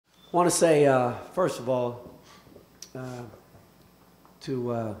I want to say, first of all,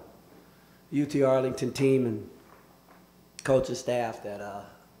 to UT Arlington team and coaching staff that,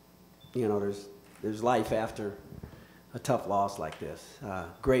 you know, there's life after a tough loss like this.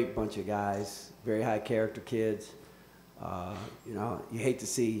 Great bunch of guys, very high character kids. You know, you hate to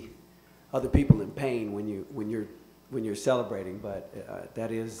see other people in pain when you're celebrating, but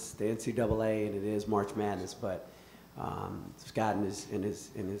that is the NCAA and it is March Madness. But Scott and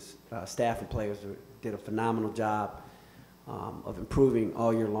his staff and players did a phenomenal job of improving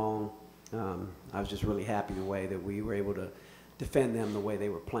all year long. I was just really happy the way that we were able to defend them the way they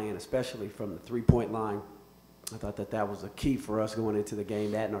were playing, especially from the three-point line. I thought that was a key for us going into the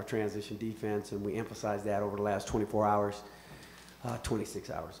game, that and our transition defense, and we emphasized that over the last 24 hours, 26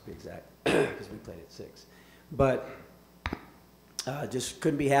 hours to be exact, because we played at 6. But just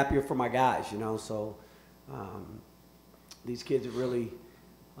couldn't be happier for my guys, you know. So these kids have really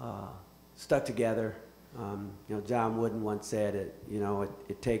stuck together. You know, John Wooden once said it, you know,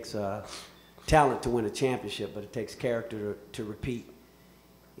 it takes talent to win a championship, but it takes character to repeat,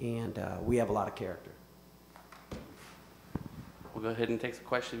 and we have a lot of character. We'll go ahead and take some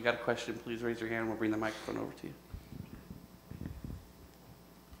questions. If you got a question, please raise your hand. We'll bring the microphone over to you.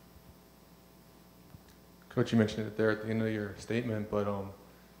 Coach, you mentioned it there at the end of your statement, but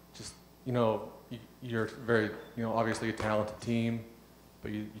just, you know, you're very, you know, obviously a talented team,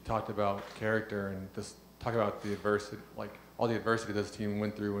 but you talked about character and just talk about the adversity, like all the adversity this team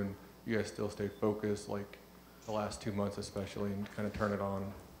went through, and you guys still stay focused, like the last 2 months especially, and kind of turn it on.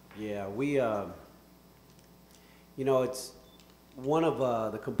 Yeah, we, you know, it's one of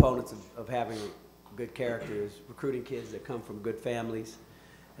the components of having a good character is recruiting kids that come from good families,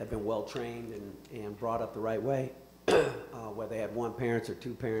 have been well trained and brought up the right way. Whether they had one parent or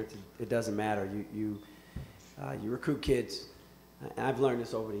two parents, it doesn't matter. You recruit kids. And I've learned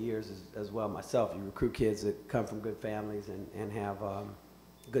this over the years as well myself. You recruit kids that come from good families and have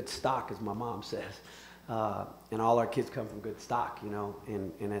good stock, as my mom says. And all our kids come from good stock, you know.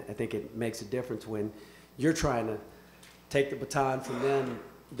 And I think it makes a difference when you're trying to take the baton from them,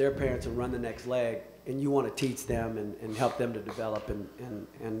 their parents, and run the next leg, and you want to teach them and help them to develop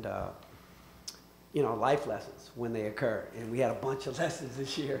and you know, life lessons when they occur. And we had a bunch of lessons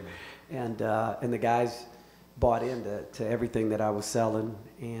this year, and the guys bought into everything that I was selling,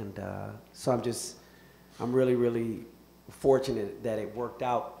 and so I'm really, really fortunate that it worked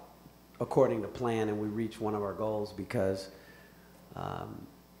out according to plan and we reached one of our goals, because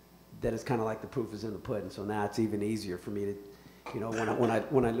that is kind of like the proof is in the pudding. So now it's even easier for me to, you know,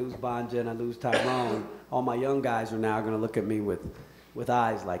 when I lose Bandja and I lose Tyrone, all my young guys are now going to look at me with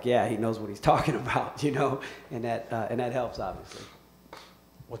eyes like, yeah, he knows what he's talking about, you know, and that helps obviously.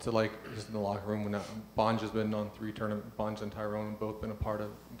 What's it like just in the locker room when Bandja's been on 3 tournaments, Bandja and Tyrone have both been a part of,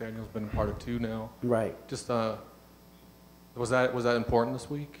 Daniel's been a part of 2 now. Right. Just was that important this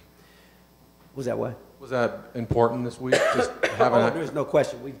week? Was that what? Was that important this week? Just having there's no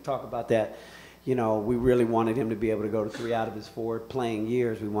question. We can talk about that. You know, we really wanted him to be able to go to 3 out of his 4 playing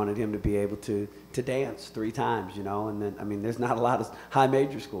years. We wanted him to be able to dance 3 times, you know. And then, I mean, there's not a lot of high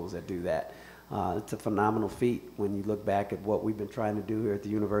major schools that do that. It's a phenomenal feat when you look back at what we've been trying to do here at the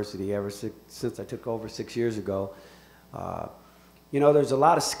university ever since I took over 6 years ago. You know, there's a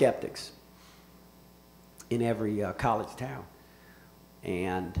lot of skeptics in every college town.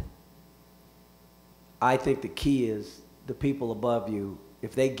 And I think the key is the people above you,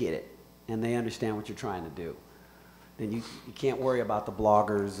 if they get it and they understand what you're trying to do, then you can't worry about the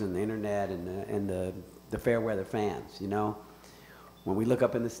bloggers and the internet and the fair weather fans, you know. When we look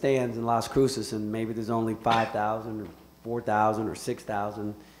up in the stands in Las Cruces and maybe there's only 5,000 or 4,000 or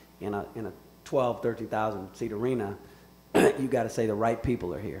 6,000 in a 12, 13,000 seat arena, you got to say the right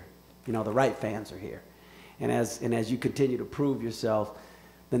people are here. You know, the right fans are here. And as you continue to prove yourself,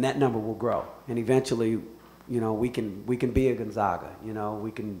 then that number will grow. And eventually, you know, we can be a Gonzaga. You know,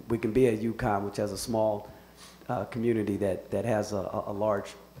 we can be a UConn, which has a small community that has a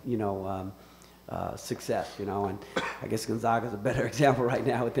large, you know, success. You know, and I guess Gonzaga is a better example right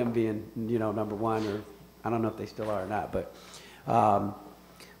now with them being, you know, #1, or I don't know if they still are or not, but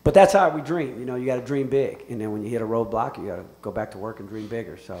that's how we dream. You know, you got to dream big, and then when you hit a roadblock, you got to go back to work and dream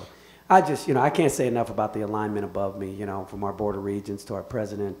bigger. So I just, you know, I can't say enough about the alignment above me, you know, from our Board of Regents to our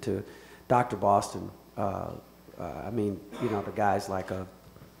president to Dr. Boston. I mean, you know, the guy's like a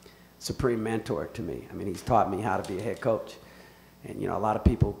supreme mentor to me. I mean, he's taught me how to be a head coach. And, you know, a lot of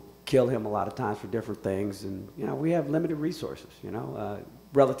people kill him a lot of times for different things. And, you know, we have limited resources, you know,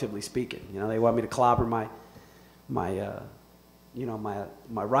 relatively speaking. You know, they want me to clobber my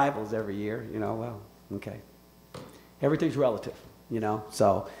rivals every year, you know, well, okay. Everything's relative, you know,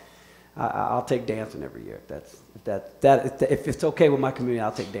 so I'll take dancing every year. If it's okay with my community,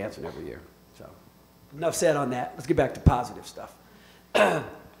 I'll take dancing every year. So, enough said on that. Let's get back to positive stuff.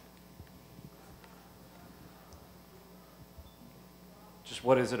 Just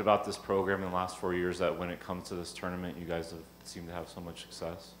what is it about this program in the last 4 years that when it comes to this tournament, you guys have seemed to have so much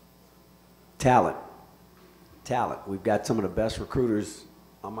success? Talent. We've got some of the best recruiters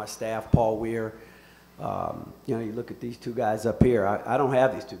on my staff, Paul Weir. You know, you look at these two guys up here. I don't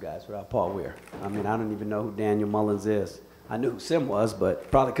have these two guys without Paul Weir. I mean, I don't even know who Daniel Mullings is. I knew who Sim was, but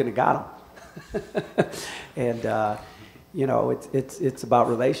probably couldn't have got him. And, you know, it's about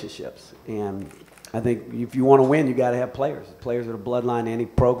relationships. And I think if you want to win, you got to have players. Players are the bloodline of any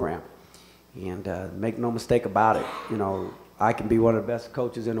program. And make no mistake about it. You know, I can be one of the best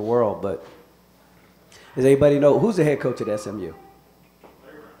coaches in the world, but does anybody know who's the head coach at SMU?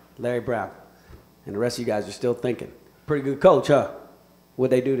 Larry Brown. And the rest of you guys are still thinking, pretty good coach, huh?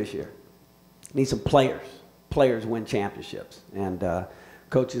 What'd they do this year? Need some players. Players win championships. And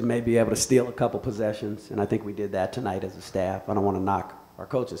coaches may be able to steal a couple possessions, and I think we did that tonight as a staff. I don't want to knock our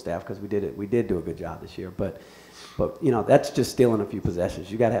coaching staff because we did do a good job this year. But you know, that's just stealing a few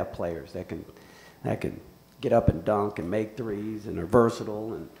possessions. You got to have players that can get up and dunk and make threes and are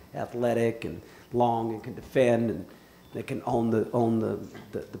versatile and athletic and long and can defend and they can own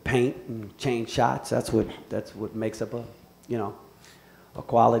the paint and change shots. That's what makes up a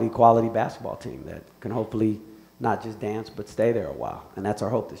quality basketball team that can hopefully not just dance but stay there a while. And that's our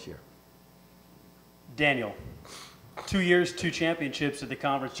hope this year. Daniel, 2 years, 2 championships at the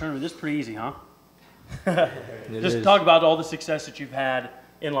conference tournament. This is pretty easy, huh? Just talk about all the success that you've had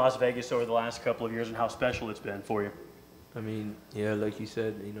in Las Vegas over the last couple of years and how special it's been for you. I mean, yeah, like you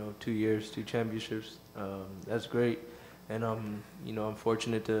said, 2 years, 2 championships. That's great. And I'm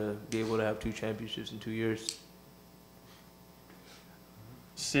fortunate to be able to have 2 championships in 2 years.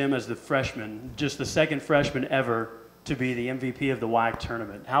 Sim, as the freshman, just the second freshman ever to be the MVP of the WAC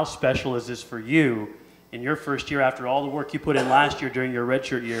tournament. How special is this for you in your first year after all the work you put in last year during your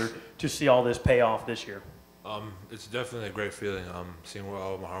redshirt year to see all this pay off this year? It's definitely a great feeling, seeing where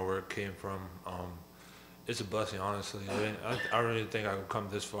all my hard work came from. It's a blessing, honestly. I don't really think I could come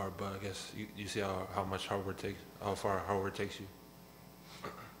this far, but I guess you see how much hard work takes, how far hard work takes you.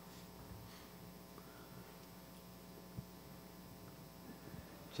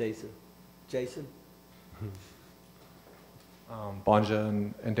 Jason?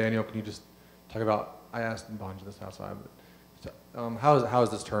 Bandja and Daniel, can you just talk about, I asked Bandja this outside, but how is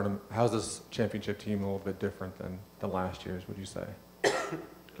this tournament, how is this championship team a little bit different than last year's, would you say? Can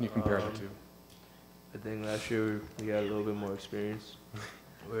you compare the two? I think last year we got a little bit more experience,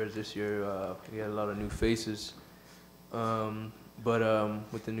 whereas this year we got a lot of new faces. But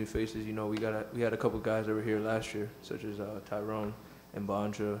with the new faces, we had a couple guys that were here last year, such as Tyrone and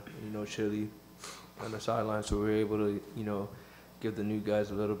Bandja, Chili on the sidelines, so we were able to, give the new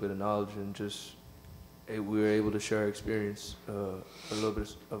guys a little bit of knowledge and just we were able to share our experience, a little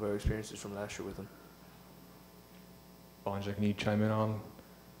bit of our experiences from last year with them. Bandja, can you chime in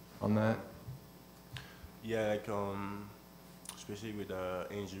on that? Yeah, like especially with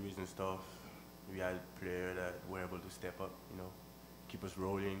injuries and stuff, we had players that were able to step up, keep us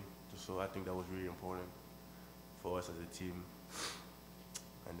rolling. So I think that was really important for us as a team.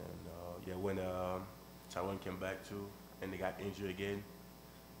 And then when Taiwan came back too, and they got injured again,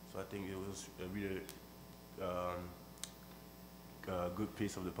 so I think it was a really good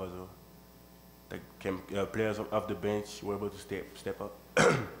piece of the puzzle. Like players off the bench were able to step up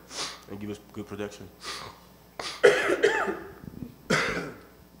and give us good production.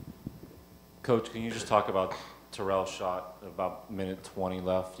 Coach, can you just talk about Terrell's shot? About minute 20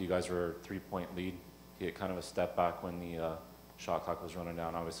 left. You guys were a 3-point lead. He had kind of a step back when the shot clock was running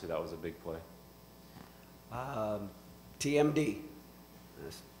down. Obviously, that was a big play. TMD.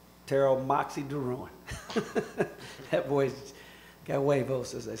 Terrell Moxie DeRuin. That boy's got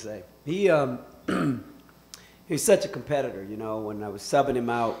huevos, as they say. He's such a competitor, When I was subbing him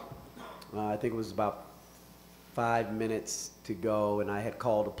out, I think it was about 5 minutes to go, and I had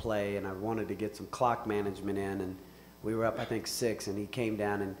called a play, and I wanted to get some clock management in, and we were up, I think, 6, and he came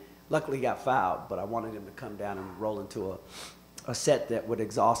down, and luckily he got fouled, but I wanted him to come down and roll into a set that would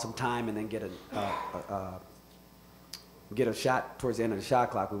exhaust some time and then get a shot towards the end of the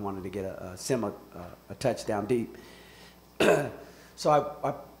shot clock. We wanted to get a touchdown deep. So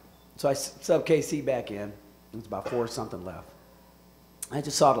I subbed KC back in. It was about 4-something left. I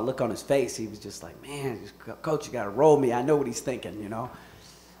just saw the look on his face. He was just like, man, Coach, you got to roll me. I know what he's thinking,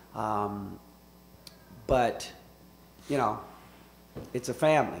 But, it's a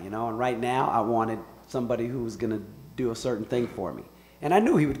family, And right now I wanted somebody who was going to do a certain thing for me. And I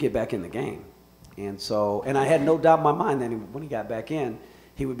knew he would get back in the game. And so, and I had no doubt in my mind that when he got back in,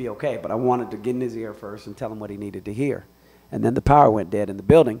 he would be okay. But I wanted to get in his ear first and tell him what he needed to hear. And then the power went dead in the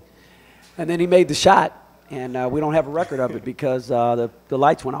building. And then he made the shot, and we don't have a record of it because the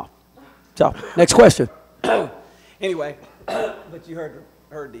lights went off. So, next question. Anyway, but you heard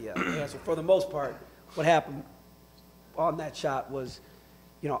the answer. For the most part, what happened on that shot was,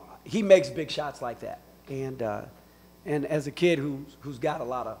 you know, he makes big shots like that. And as a kid who's got a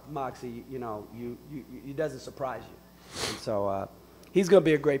lot of moxie, you know, it doesn't surprise you. And so he's going to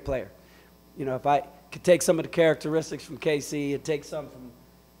be a great player. You know, if I could take some of the characteristics from KC and take some from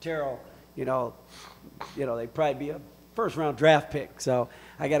Terrell, you know, they'd probably be a first-round draft pick. So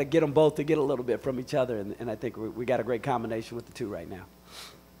I got to get them both to get a little bit from each other, and I think we got a great combination with the two right now.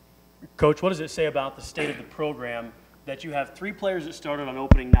 Coach, what does it say about the state of the program that you have 3 players that started on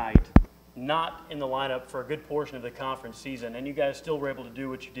opening night not in the lineup for a good portion of the conference season, and you guys still were able to do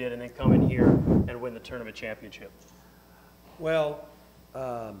what you did and then come in here and win the tournament championship? Well,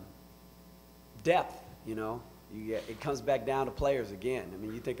 depth, you know. It comes back down to players again. I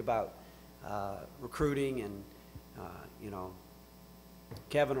mean, you think about recruiting and, you know,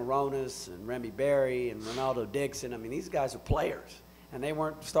 Kevin Aronis and Remy Berry and Ronaldo Dixon. I mean, these guys are players, and they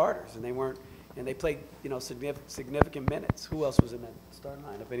weren't starters, and they played, you know, significant minutes. Who else was in that starting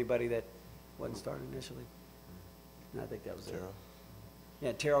lineup? Anybody that wasn't starting initially? No, I think that was Terrell.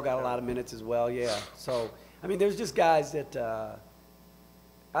 Yeah, Terrell got a lot of minutes as well. Yeah. So, I mean, there's just guys that.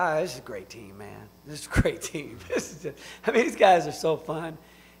 This is a great team, man. This is a great team. I mean, these guys are so fun.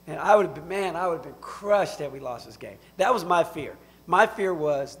 And I would have been crushed had we lost this game. That was my fear. My fear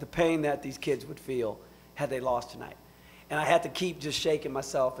was the pain that these kids would feel had they lost tonight. And I had to keep just shaking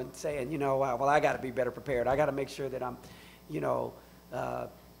myself and saying, you know, well, I got to be better prepared. I got to make sure that I'm, you know,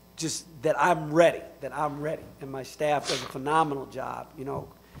 just that I'm ready, And my staff does a phenomenal job, you know,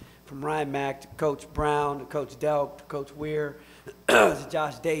 from Ryan Mack to Coach Brown to Coach Delk to Coach Weir to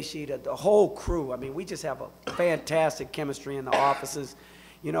Josh Dacey to the whole crew. I mean, we just have a fantastic chemistry in the offices.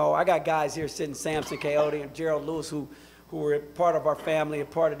 You know, I got guys here sitting, Samson Coyote and Gerald Lewis, who are part of our family and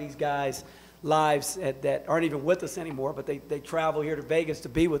part of these guys' lives that aren't even with us anymore, but they travel here to Vegas to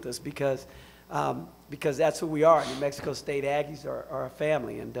be with us because that's who we are. New Mexico State Aggies are a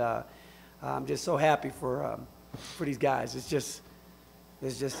family, and I'm just so happy for these guys. It's just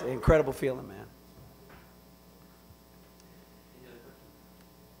an incredible feeling, man.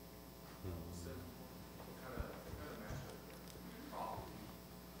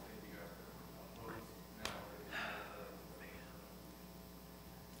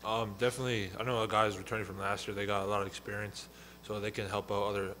 Definitely, I know guys returning from last year, they got a lot of experience, so they can help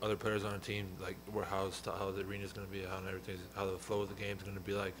out other players on the team, like how the arena is going to be, how the flow of the game is going to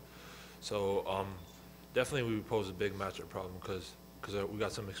be like. So definitely we pose a big matchup problem because we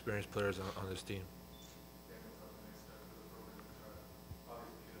got some experienced players on this team.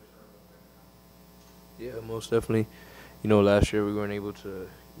 Yeah, most definitely. You know, last year we weren't able to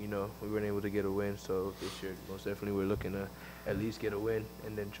get a win. So this year, most definitely, we're looking to at least get a win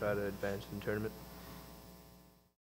and then try to advance in the tournament.